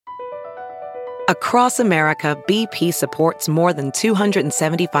Across America, BP supports more than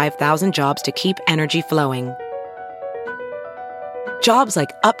 275,000 jobs to keep energy flowing. Jobs like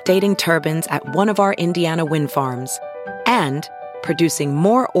updating turbines at one of our Indiana wind farms and producing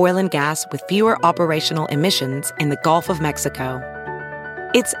more oil and gas with fewer operational emissions in the Gulf of Mexico.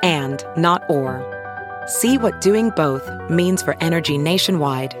 It's and, not or. See what doing both means for energy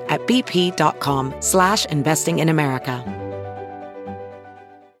nationwide at bp.com/investing in America.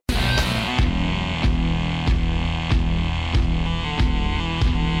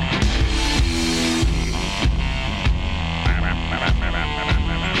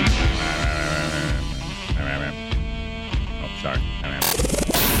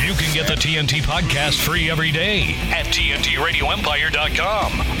 Get the TNT podcast free every day at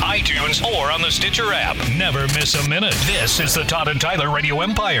TNTRadioEmpire.com, iTunes, or on the Stitcher app. Never miss a minute. This is the Todd and Tyler Radio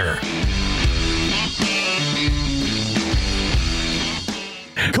Empire.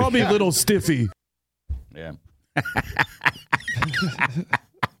 Call me Little Stiffy. Yeah.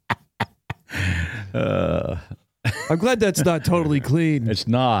 I'm glad that's not totally clean. It's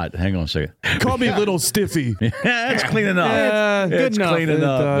not. Hang on a second. Call me Little Stiffy. Yeah, it's clean enough. Yeah, good enough. Clean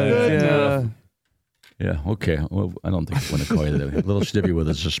enough. Good enough. Yeah, okay. Well, I don't think I want to call you that. Little Stiffy with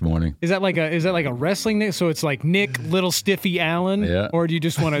us this morning. Is that like a wrestling name? So it's like Nick Little Stiffy Allen? Yeah. Or do you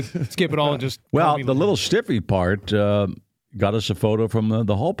just want to skip it all and just Well, the Little Stiffy part got us a photo from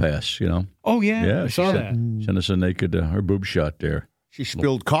the hall pass, you know. Oh, yeah. Yeah, I saw that. Sent us a naked, her boob shot there. She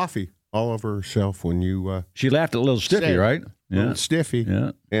spilled coffee all over herself when you she laughed at Little Stiffy, said, right? Little Stiffy.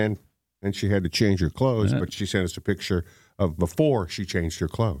 Yeah. And she had to change her clothes, Yeah. but she sent us a picture of before she changed her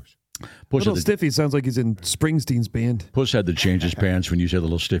clothes. Little Stiffy sounds like he's in Springsteen's band. Puss had to change his pants when you said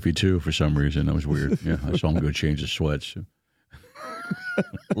Little Stiffy, too, for some reason. That was weird. Yeah, I saw him go change his sweats.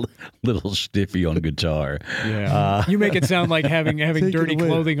 Little Stiffy on guitar. Yeah. You make it sound like having Take dirty it away.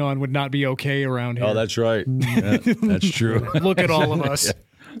 clothing on would not be okay around here. Oh, that's right. Yeah, that's true. Look at all of us.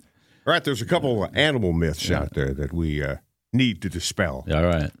 All right, there's a couple of animal myths out there that we need to dispel All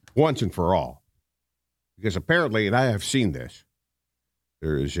right. once and for all. Because apparently, and I have seen this,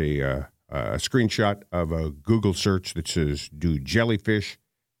 there is a screenshot of a Google search that says, do jellyfish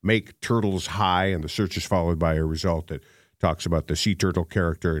make turtles high? And the search is followed by a result that talks about the sea turtle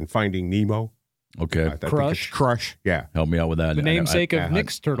character in Finding Nemo. Okay. I think it's Crush? Crush, yeah. Help me out with that. The namesake I of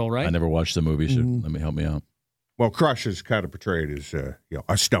Nick's turtle, right? I never watched the movie, so let me help me out. Well, Crush is kind of portrayed as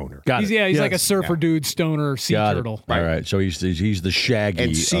a stoner. Got He's it. like a surfer dude, stoner, sea Got turtle. it. All right. So he's the Shaggy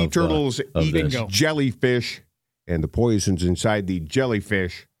And sea of, turtles of eating this. jellyfish, and the poisons inside the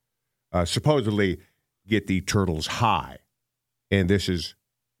jellyfish supposedly get the turtles high. And this is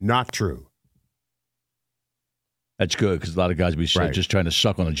not true. That's good because a lot of guys be Right. just trying to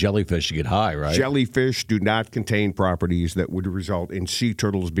suck on a jellyfish to get high, right? Jellyfish do not contain properties that would result in sea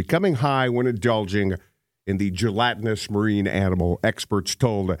turtles becoming high when indulging in the gelatinous marine animal, experts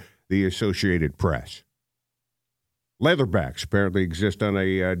told the Associated Press. Leatherbacks apparently exist on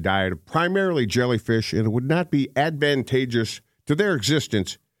a diet of primarily jellyfish, and it would not be advantageous to their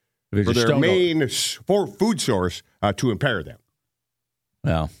existence If for it's a their stone- main food source to impair them.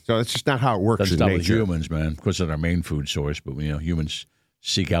 Well, So that's just not how it works that's in not with nature. humans, man. Of course, it's our main food source, but humans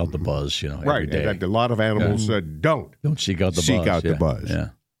seek out the buzz, every Right, day. and a lot of animals don't. Don't seek out the Seek buzz. out the yeah. buzz. Yeah.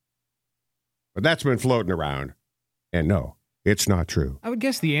 But that's been floating around, and no, it's not true. I would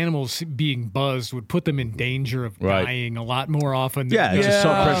guess the animals being buzzed would put them in danger of Right. dying a lot more often. Than Yeah, it's just just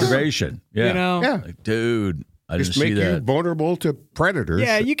self-preservation. Yeah. You know? Yeah. Like, dude, I Just didn't make see you that. vulnerable to predators.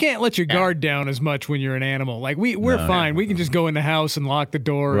 Yeah, you can't let your guard down as much when you're an animal. Like we're No. fine. We can just go in the house and lock the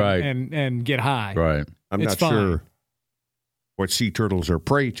door Right. and get high. Right. I'm it's not fine. sure what sea turtles are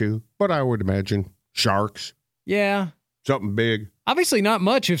prey to, but I would imagine sharks, Yeah. something big. Obviously not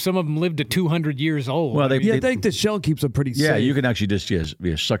much if some of them lived to 200 years old. Well, I mean, Yeah, I think the shell keeps them pretty Yeah, safe. you can actually just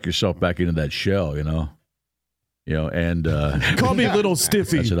suck yourself back into that shell, and Call me Little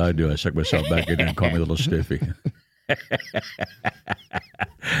Stiffy. that's what I do. I suck myself back in there and call me Little Stiffy.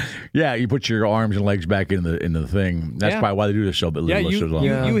 Yeah, you put your arms and legs back in the thing. That's Yeah. probably why they do this so yeah, long.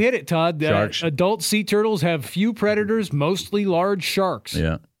 you hit it, Todd. Sharks. Adult sea turtles have few predators, mostly large sharks.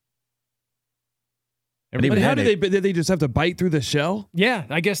 Yeah. Everybody- But how had do they just have to bite through the shell? Yeah,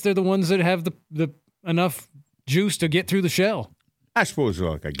 I guess they're the ones that have the enough juice to get through the shell. I suppose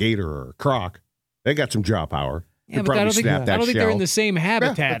like a gator or a croc, they got some jaw power. Yeah, They'd but I probably don't think, snap I that don't think they're shell. in the same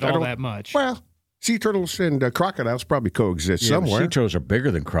habitat but I all don't- that much. Well, sea turtles and crocodiles probably coexist Yeah, but somewhere. sea turtles are bigger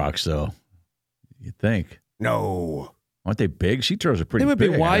than crocs, though. You'd think. No. Aren't they big? Sea turtles are pretty They might be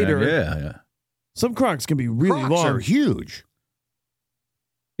big. wider. Yeah. Some crocs can be really Crocs are long. huge.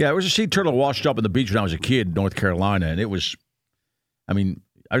 Yeah, there was a sea turtle washed up on the beach when I was a kid in North Carolina, and it was,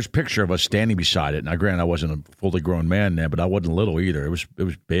 There's a picture of us standing beside it. Now, granted, I wasn't a fully grown man then, but I wasn't little either. It was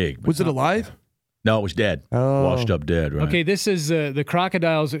big. Was it alive? No, it was dead. Oh. Washed up dead, right? Okay, this is the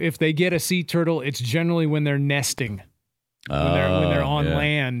crocodiles. If they get a sea turtle, it's generally when they're nesting, when they're on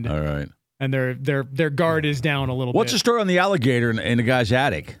land, All right. and their guard is down a little What's bit. the story on the alligator in the guy's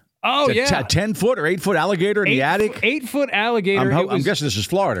attic? Oh, It's yeah. a 10-foot or 8-foot alligator in the attic? 8-foot alligator. I'm guessing this is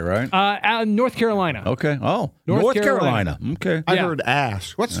Florida, right? North Carolina. Okay. Oh, North North Carolina. Carolina. Okay. I Yeah. heard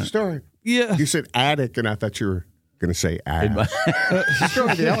ass. What's the story? Yeah. You said attic, and I thought you were going to say ass.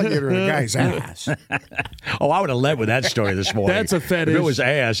 Throwing the alligator in a guy's ass. Oh, I would have led with that story this morning. That's a fetish. If it was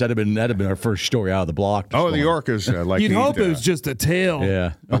ass, that'd have been our first story out of the block. this Oh, the morning. orcas like You'd to hope eat, it was just a tail.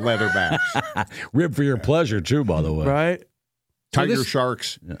 Yeah. the leatherbacks, Rib for your pleasure, too, by the way. Right? tiger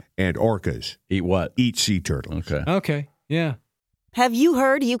sharks, and orcas Eat what? eat sea turtles. Okay. Okay. Yeah. Have you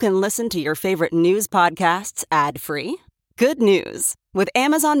heard you can listen to your favorite news podcasts ad-free? Good news. With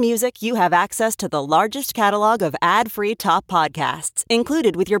Amazon Music, you have access to the largest catalog of ad-free top podcasts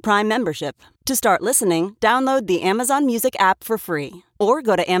included with your Prime membership. To start listening, download the Amazon Music app for free or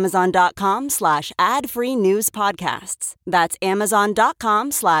go to amazon.com/ad-free news podcasts. That's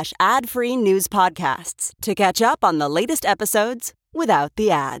amazon.com/ad-free news podcasts to catch up on the latest episodes without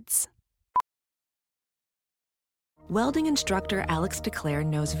the ads. Welding instructor Alex DeClaire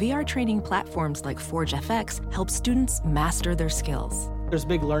knows VR training platforms like Forge FX help students master their skills. There's a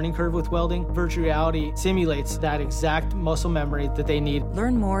big learning curve with welding. Virtual reality simulates that exact muscle memory that they need.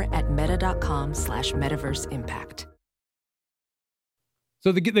 Learn more at meta.com/metaverseimpact.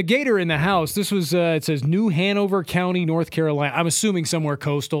 So the gator in the house, this was, it says New Hanover County, North Carolina. I'm assuming somewhere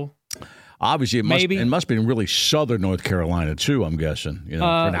coastal. Obviously, it must have been really southern North Carolina, too, I'm guessing, for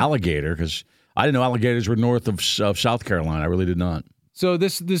an alligator, because I didn't know alligators were north of South Carolina. I really did not. So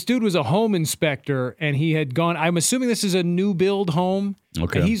this dude was a home inspector, and he had gone, I'm assuming this is a new build home.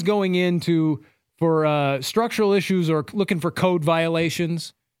 Okay. And he's going in for structural issues or looking for code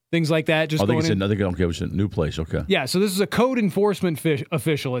violations, things like that. Just I think going in. it was a new place. Okay. Yeah, so this is a code enforcement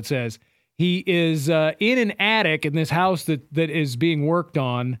official, it says. He is in an attic in this house that is being worked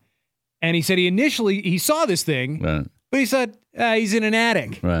on, and he said he saw this thing, Right. but he said he's in an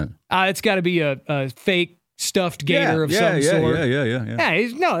attic. Right. It's got to be a fake stuffed gator of some sort. Yeah.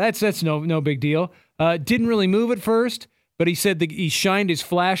 That's no big deal. Didn't really move at first, but he said that he shined his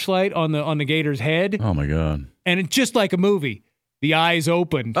flashlight on the gator's head, Oh, my God. and it just like a movie, the eyes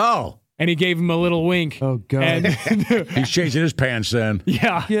opened, Oh. and he gave him a little wink. Oh, God. And He's changing his pants then.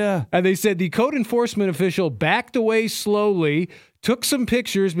 yeah. Yeah. And they said the code enforcement official backed away slowly, took some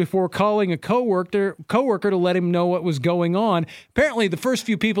pictures before calling a coworker to let him know what was going on. Apparently, the first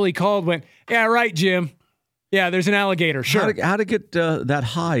few people he called went, "Yeah, right, Jim. Yeah, there's an alligator. Sure." How to get that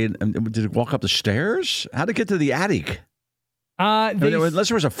high? And did it walk up the stairs? How to get to the attic? Unless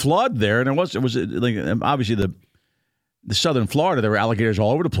there was a flood there, and it was like obviously the southern Florida, there were alligators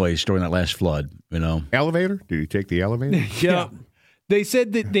all over the place during that last flood. Elevator? Did you take the elevator? Yeah. They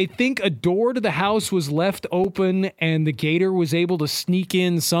said that they think a door to the house was left open and the gator was able to sneak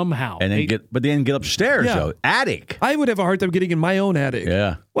in somehow. And then they didn't get upstairs Yeah. though. Attic. I would have a hard time getting in my own attic.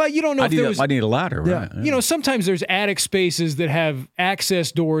 Yeah. Well, you don't know if there was. I need a ladder, Yeah. right? You know, sometimes there's attic spaces that have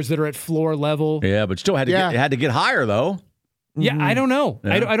access doors that are at floor level. Yeah, but still had to get higher though. Yeah, I don't know.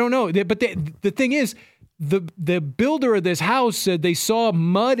 Yeah. I don't know. But the thing is, the builder of this house said they saw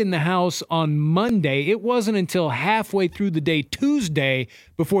mud in the house on Monday. It wasn't until halfway through the day Tuesday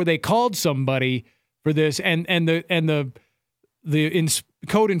before they called somebody for this, and the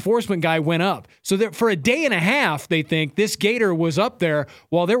code enforcement guy went up. So that for a day and a half, they think this gator was up there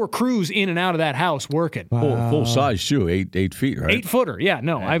while there were crews in and out of that house working. Full size too, 8 feet, right? 8-footer. Yeah,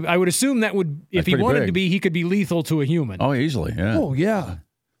 no, I would assume that would, if That's he pretty wanted big. to be, he could be lethal to a human. Oh, easily, yeah. Oh, yeah.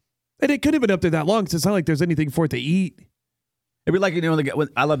 And it couldn't have been up there that long because it's not like there's anything for it to eat. It'd be like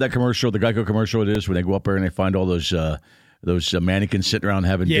I love that commercial, the Geico commercial. It is when they go up there and they find all those mannequins sitting around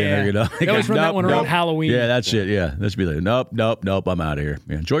having dinner. You know, They always run that one around Halloween. Yeah, that's it. Yeah, let's be like, nope, I'm out of here.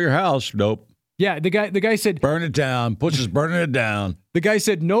 Yeah, enjoy your house. Nope. Yeah, the guy said, burn it down. Pushes burning it down. The guy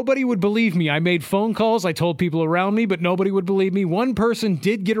said, nobody would believe me. I made phone calls. I told people around me, but nobody would believe me. One person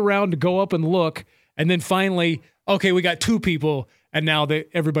did get around to go up and look. And then finally, okay, we got 2 people. And now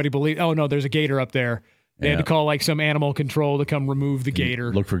everybody believes, oh, no, there's a gator up there. They had to call like some animal control to come remove the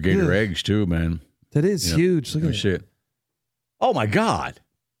gator. Look for gator eggs too, man. That is huge. Look at it. Oh, my God.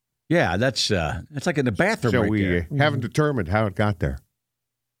 Yeah, that's like in the bathroom So right we there. haven't determined how it got there.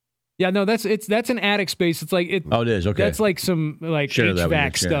 Yeah, no, that's an attic space. It's like it. Oh, it is. Okay. That's like some Share that with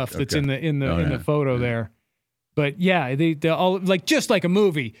HVAC me. stuff Yeah, that's okay. in Oh, the yeah. photo there. But yeah, they all like just like a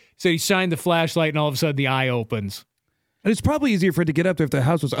movie. So he shined the flashlight, and all of a sudden the eye opens. And it's probably easier for it to get up there if the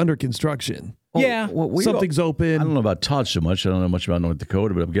house was under construction. Yeah. Well, Something's open. I don't know about Todd so much. I don't know much about North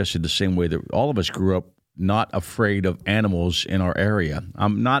Dakota, but I'm guessing the same way that all of us grew up not afraid of animals in our area.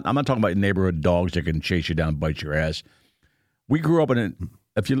 I'm not talking about neighborhood dogs that can chase you down and bite your ass. We grew up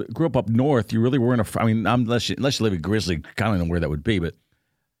if you grew up north, you really weren't afraid. I mean, unless you live in Grizzly, kind of know where that would be, but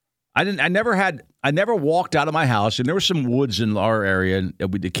I never walked out of my house, and there were some woods in our area, and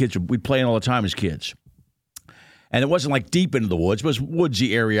we'd play in all the time as kids. And it wasn't like deep into the woods, but it was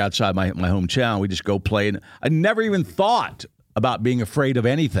woodsy area outside my hometown. We just go play, and I never even thought about being afraid of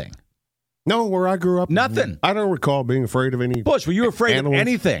anything. No, where I grew up, nothing. I don't recall being afraid of any. Bush, were you afraid of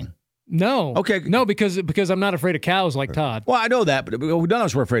anything? No. Okay. No, because I'm not afraid of cows like Todd. Well, I know that, but none of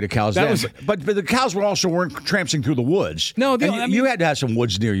us were afraid of cows then. But the cows weren't tramping through the woods. No, you had to have some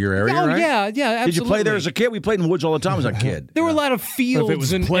woods near your area, right? Yeah, absolutely. Did you play there as a kid? We played in the woods all the time as a kid. There were a lot of fields. If it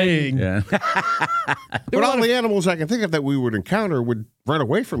was playing. Yeah. But all the animals I can think of that we would encounter would run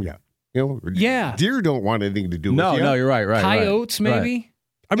away from you. Yeah. Deer don't want anything to do with you. No, you're right. Coyotes, maybe. Right.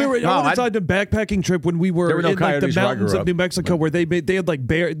 I remember on the backpacking trip when we were no in like the mountains of New Mexico, where they had like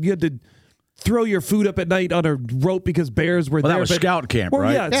bear. You had to throw your food up at night on a rope because bears were there. That was scout camp,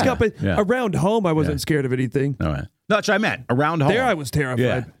 right? Yeah, scout. But around home, I wasn't scared of anything. All right. No, that's what I meant. Around home. There, I was terrified.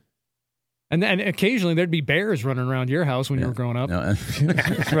 Yeah. And occasionally there'd be bears running around your house when you were growing up. No.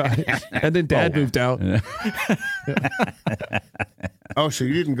 Right. And then Dad moved out. Oh, so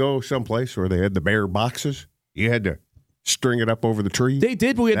you didn't go someplace where they had the bear boxes? You had to string it up over the tree? They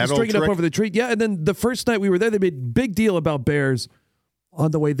did. We had to string it up over the tree. Yeah, and then the first night we were there, they made a big deal about bears. On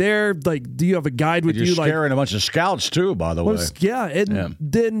the way there, like, do you have a guide with you? You're scaring a bunch of scouts too, by the way. Yeah, and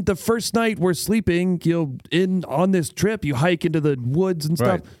then the first night we're sleeping, on this trip, you hike into the woods and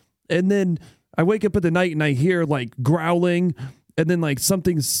stuff, and then I wake up at the night and I hear like growling, and then like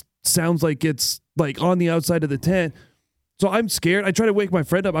something sounds like it's like on the outside of the tent. So I'm scared. I try to wake my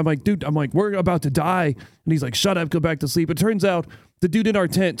friend up. I'm like, dude, we're about to die. And he's like, shut up, go back to sleep. It turns out the dude in our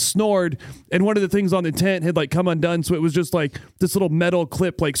tent snored, and one of the things on the tent had like come undone. So it was just like this little metal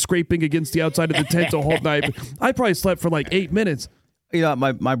clip like scraping against the outside of the tent the whole night. I probably slept for like 8 minutes. Yeah,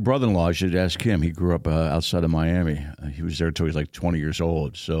 my brother-in-law, I should ask him. He grew up outside of Miami. He was there until he was like 20 years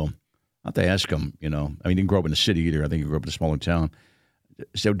old. So I have to ask him, I mean, he didn't grow up in the city either. I think he grew up in a smaller town.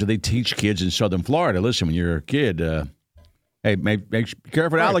 So do they teach kids in southern Florida, listen, when you're a kid, hey, be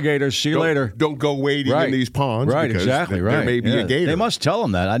careful of alligators. See you later. Don't go wading in these ponds. Right, exactly. There may be a gator. They must tell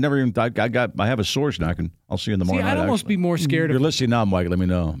them that. I have a source now. I'll see you in the morning. I'd almost be more scared You're listening now, Mike. Let me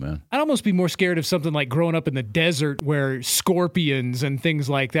know, man. I'd almost be more scared of something like growing up in the desert where scorpions and things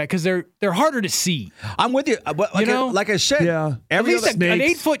like that, because they're harder to see. I'm with you. Like I said, at least an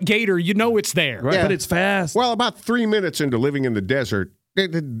 8-foot gator, it's there. Right. But it's fast. Well, about 3 minutes into living in the desert, I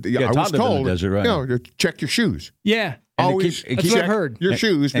was told, in the desert, check your shoes. Yeah. Always that's what I've heard. Your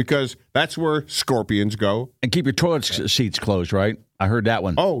shoes, because that's where scorpions go. And keep your toilet seats closed, right? I heard that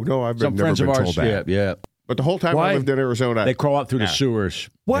one. Oh, no, I've never been told that. Yeah. But the whole time I lived in Arizona, they crawl up through the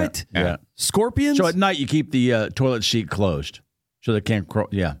sewers. What? Yeah. Scorpions? So at night you keep the toilet seat closed so they can't crawl.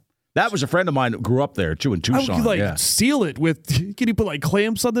 Yeah. That was a friend of mine that grew up there too in Tucson. I would seal it with. Can you put like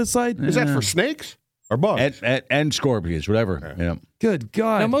clamps on this side? Is that for snakes or bugs? And scorpions, whatever. Yeah. Good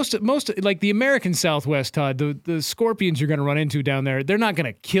God. Now most like the American Southwest, Todd, the scorpions you're going to run into down there, they're not going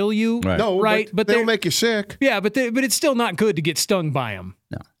to kill you, right? No, right? But they'll make you sick. Yeah, but it's still not good to get stung by them.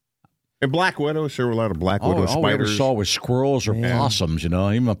 No. And black widows, there were a lot of black widow spiders. All I ever saw was squirrels or possums,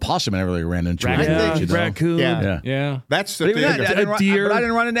 even a possum I never really ran into. Raccoon. Yeah. That's the thing. A deer. But I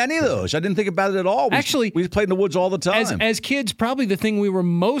didn't run into any of those. I didn't think about it at all. Actually, we played in the woods all the time. As kids, probably the thing we were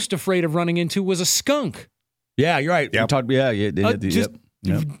most afraid of running into was a skunk. Yeah, you're right. Yep. To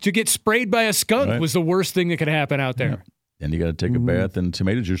get sprayed by a skunk was the worst thing that could happen out there. Yeah. And you got to take a bath in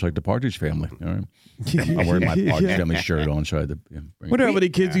tomato juice like the Partridge Family. All right. I'm wearing my Partridge Family shirt on, so I had to wonder how many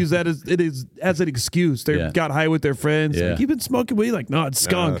kids use that as an excuse. They got high with their friends. Like, you've been smoking weed? Like, no, it's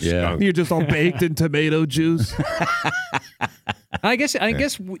skunk. You're just all baked in tomato juice. I guess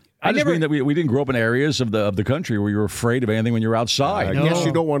we didn't grow up in areas of the country where you were afraid of anything when you were outside. I guess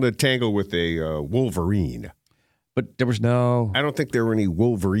you don't want to tangle with a wolverine. But there was I don't think there were any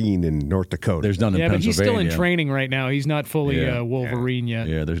wolverine in North Dakota. There's none in Pennsylvania. But he's still in training right now. He's not fully wolverine yet.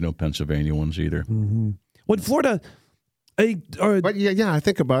 Yeah, there's no Pennsylvania ones either. Mm-hmm. When Florida, but I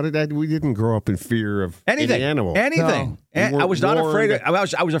think about it. We didn't grow up in fear of any animal. Anything. No. I was not afraid of.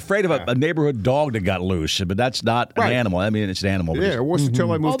 I was afraid of a neighborhood dog that got loose, but that's not an animal. I mean, it's an animal. Yeah, it wasn't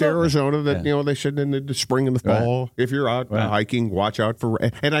until I moved to Arizona that they said in the spring and the fall, if you're out hiking, watch out for.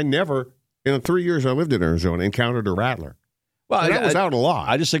 And I never. In the 3 years I lived in Arizona, encountered a rattler. Well, that was out a lot.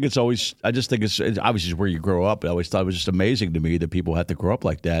 I just think it's obviously where you grow up. I always thought it was just amazing to me that people had to grow up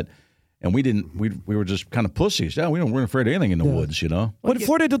like that. And we didn't. We were just kind of pussies. Yeah, we weren't afraid of anything in the woods, you know. But in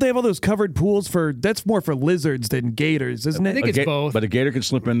Florida, don't they have all those covered pools for? That's more for lizards than gators, isn't it? I think it's both. But a gator can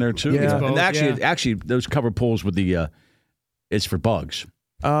slip in there too. Yeah. And actually, those covered pools with the, it's for bugs.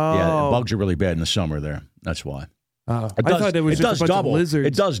 Oh, yeah, bugs are really bad in the summer there. That's why. I thought it was just a bunch of lizards.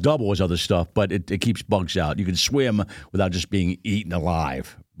 It does double as other stuff, but it keeps bugs out. You can swim without just being eaten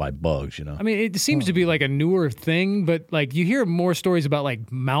alive by bugs, you know. I mean, it seems to be like a newer thing, but like you hear more stories about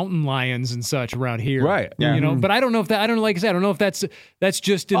like mountain lions and such around here. Right. Yeah. You know, but I don't know if that, like I said, I don't know if that's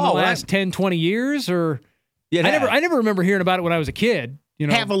just in the last 10, 20 years or. Yeah. I never remember hearing about it when I was a kid. You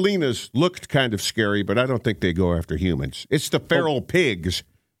know, Javelinas looked kind of scary, but I don't think they go after humans. It's the feral pigs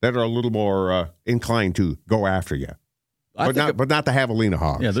that are a little more inclined to go after you. But not the javelina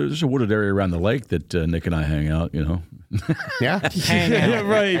hogs. Yeah, there's a wooded area around the lake that Nick and I hang out, you know. Yeah? Yeah,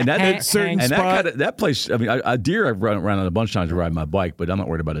 right. And that certain spot. That place, I mean, a deer I've run around a bunch of times to ride my bike, but I'm not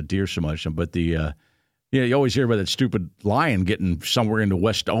worried about a deer so much. But you always hear about that stupid lion getting somewhere into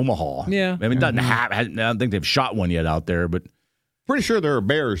West Omaha. Yeah. I mean, I don't think they've shot one yet out there, but. Pretty sure there are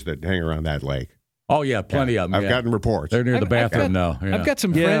bears that hang around that lake. Oh, yeah, plenty of them. I've gotten reports. They're near the bathroom now. Yeah. I've got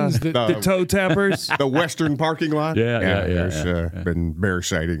some friends that. The toe tappers. The western parking lot. Yeah. There's been bear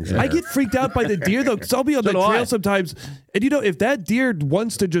sightings. I get freaked out by the deer, though, because I'll be on the trail sometimes. And, if that deer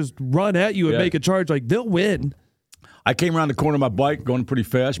wants to just run at you and make a charge, like, they'll win. I came around the corner of my bike going pretty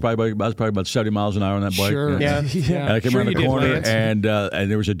fast. I was probably about 70 miles an hour on that bike. Sure. Yeah. And I came around the corner, and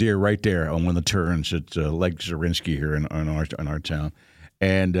there was a deer right there on one of the turns at Lake Zorinsky here in our town.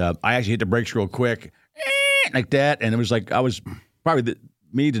 And I actually hit the brakes real quick, like that, and it was like I was probably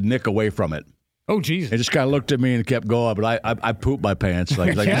me to nick away from it. Oh, Jesus. It just kind of looked at me and kept going, but I pooped my pants.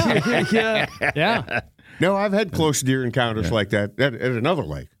 Yeah. No, I've had close deer encounters like that at another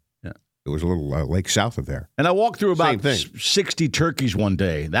lake. Yeah. It was a little lake south of there. And I walked through about 60 turkeys one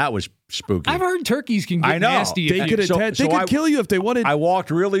day. That was spooky. I've heard turkeys can get nasty. They could kill you if they wanted. I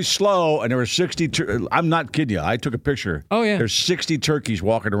walked really slow, and there were 60 I'm not kidding you. I took a picture. Oh, yeah. There's 60 turkeys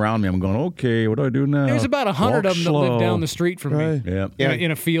walking around me. I'm going, okay, what do I do now? There's about 100 of them that live down the street from me. Yeah.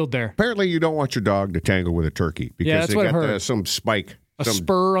 In a field there. Apparently, you don't want your dog to tangle with a turkey because that's they what I got heard. Some spike. A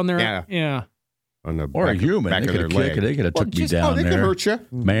spur on their. Yeah. On the or back, a human. back of their leg. They could have took me down they there. Could hurt you.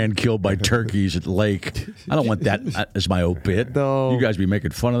 Man killed by turkeys at the lake. I don't want that as my obit. No. You guys be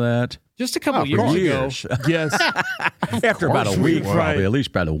making fun of that. Just a couple years ago. Yes. After about a week, right. probably. At least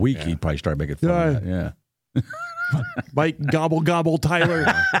about a week, he'd probably start making fun of that. Yeah. Mike gobble Tyler.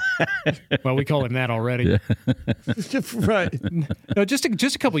 Well, we call him that already. Right. No, just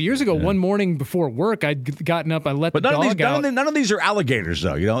a couple years ago, one morning before work, I'd gotten up. I let the dog out. None of these are alligators,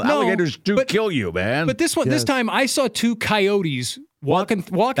 though. Alligators kill you, man. But this time, I saw two coyotes walking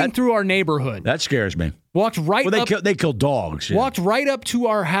through our neighborhood. That scares me. Walked right up. They kill dogs. Yeah. Walked right up to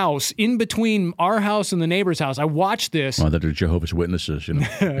our house, in between our house and the neighbor's house. I watched this. Oh, they're Jehovah's Witnesses,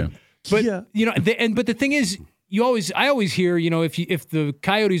 Yeah. But but the thing is, I always hear, if the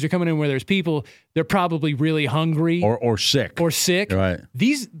coyotes are coming in where there's people, they're probably really hungry or sick. Right.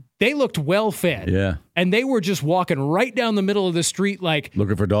 They looked well fed. Yeah. And they were just walking right down the middle of the street like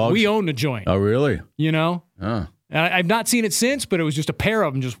looking for dogs. We own the joint. Oh, really? Oh. I've not seen it since, but it was just a pair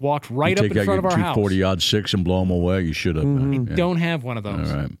of them just walked right up in front of our house. Take out your 240-06 and blow them away. You should have. I don't have one of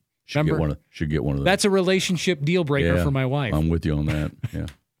those. All right. Should get one of those. That's a relationship deal breaker for my wife. I'm with you on that. Yeah.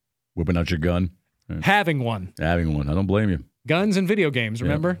 Whipping out your gun. Having one. I don't blame you. Guns and video games,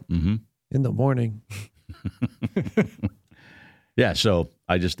 remember? Yeah. Mm-hmm. In the morning. Yeah, so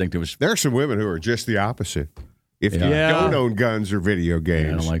I just think there are some women who are just the opposite. If you don't own guns or video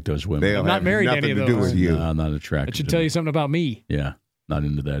games, I don't like those women. I'm not married to any of those. To do with you. No, I'm not attracted. That should tell you something about me. Yeah, not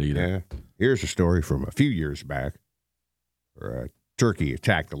into that either. Yeah. Here's a story from a few years back where a turkey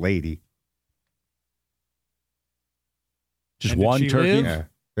attacked a lady. Just one turkey? Yeah.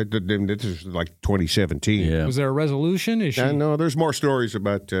 This is like 2017. Yeah. Was there a resolution? No, there's more stories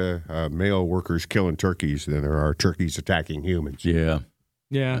about male workers killing turkeys than there are turkeys attacking humans. Yeah.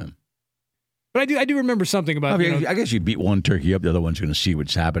 But I do remember something about. I guess you beat one turkey up, the other one's going to see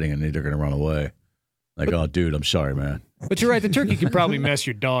what's happening, and they're going to run away. Oh, dude, I'm sorry, man. But you're right. The turkey can probably mess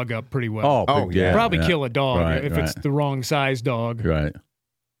your dog up pretty well. Yeah. Probably kill a dog if it's the wrong size dog. Right.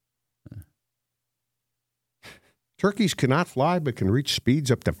 Turkeys cannot fly, but can reach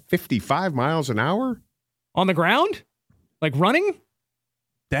speeds up to 55 miles an hour? On the ground? Like running?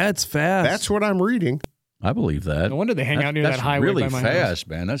 That's fast. That's what I'm reading. I believe that. No wonder they hang out near that highway really by my fast, house.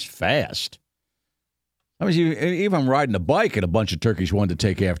 Man. That's fast. I mean, even riding a bike and a bunch of turkeys wanted to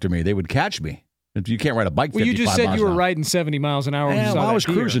take after me, they would catch me. You can't ride a bike 55 Well, you just said you were an hour. riding 70 miles an hour. Yeah, well, I was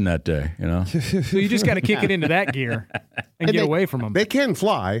cruising that day, you know. So you just got to kick it into that gear and get away from them. They can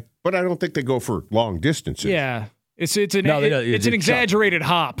fly, but I don't think they go for long distances. Yeah. It's an exaggerated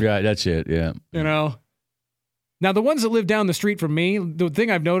hop. Yeah, that's it, yeah. You know? Now, the ones that live down the street from me, the thing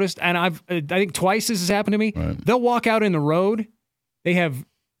I've noticed, and I think twice this has happened to me, they'll walk out in the road. They have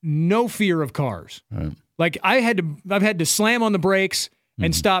no fear of cars. Right. Like I've had to slam on the brakes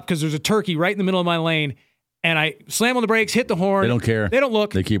and stop because there's a turkey right in the middle of my lane, and I slam on the brakes, hit the horn. They don't care. They don't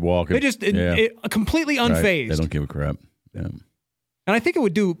look. They keep walking. They just completely unfazed. Right. They don't give a crap. Yeah. And I think it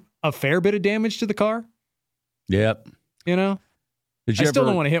would do a fair bit of damage to the car. Yep. You know? I still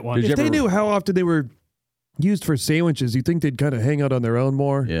don't want to hit one. If they knew how often they were used for sandwiches, you think they'd kind of hang out on their own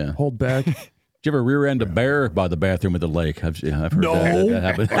more? Yeah. Hold back. Did you ever rear end a bear by the bathroom at the lake? I've heard that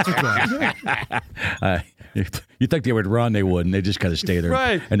happened. You think they would run? They wouldn't. They just kind of stay there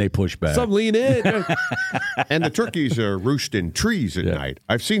and they push back. Some lean in. And the turkeys roost in trees at night.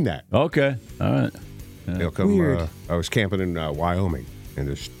 I've seen that. Okay. All right. Yeah. They'll come. I was camping in Wyoming,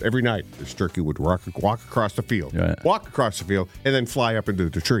 and every night this turkey would walk across the field, and then fly up into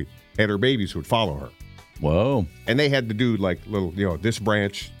the tree, and her babies would follow her. Whoa. And they had to do like little, this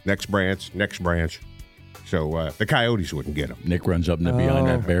branch, next branch, next branch. So the coyotes wouldn't get them. Nick runs up behind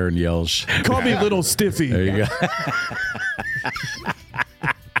that bear and yells, "Call me Little Stiffy." There you go.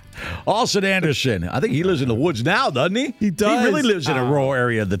 Alson Anderson. I think he lives in the woods now, doesn't he? He does. He really lives in a rural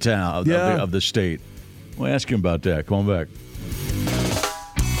area of the town, of the state. We'll ask him about that. Come on back.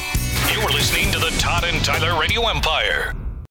 You're listening to the Todd and Tyler Radio Empire.